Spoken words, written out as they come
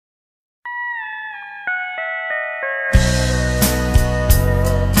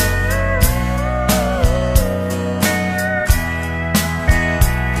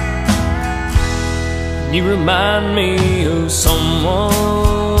You remind me of someone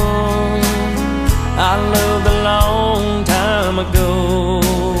I loved a long time ago.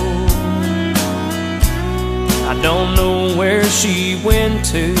 I don't know where she went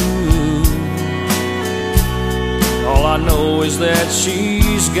to. All I know is that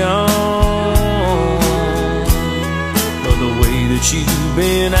she's gone. But the way that you've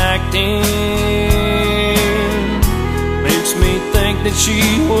been acting makes me think that she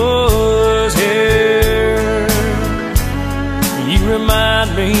was here. You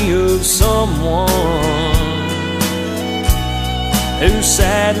remind me of someone who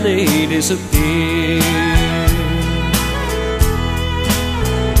sadly disappeared.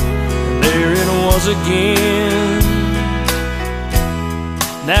 There it was again,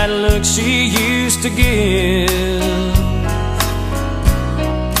 that look she used to give,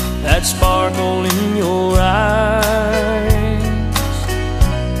 that sparkle in your eyes,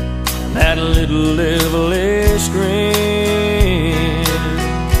 that little devilish grin.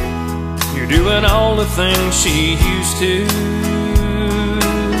 You're doing all the things she used to.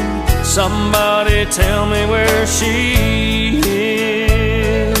 Somebody tell me where she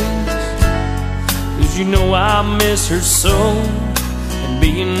is, 'cause you know I miss her so.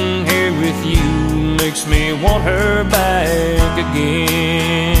 Being here with you makes me want her back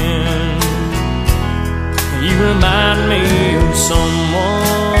again. You remind me of someone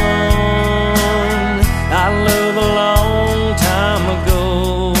I loved a long time ago.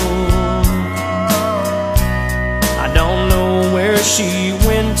 I don't know where she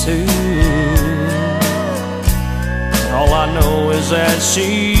went to. All I know is that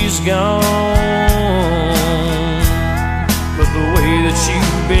she's gone. The way that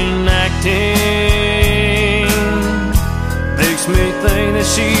you've been acting makes me think that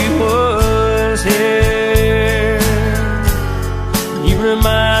she was here. You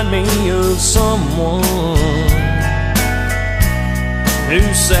remind me of someone who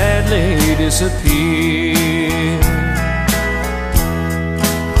sadly disappeared.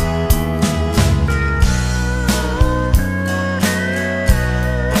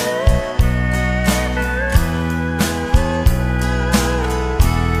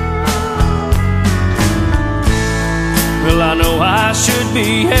 Well, I know I should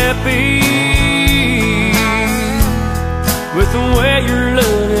be happy with the way you're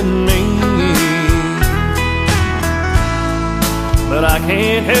loving me, but I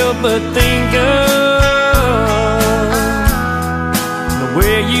can't help but think of the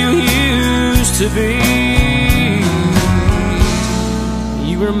way you used to be.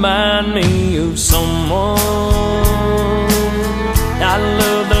 You remind me of someone I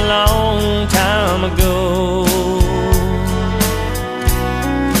loved a long time ago.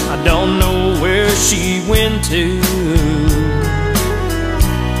 Don't know where she went to.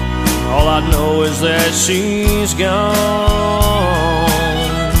 All I know is that she's gone.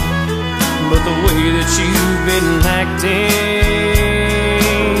 But the way that you've been acting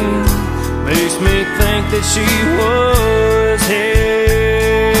makes me think that she was here.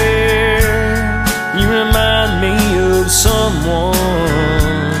 You remind me of someone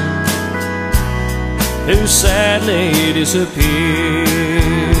who sadly disappeared.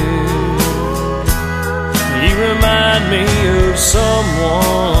 You remind me of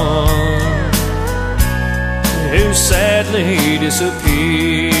someone who sadly disappeared.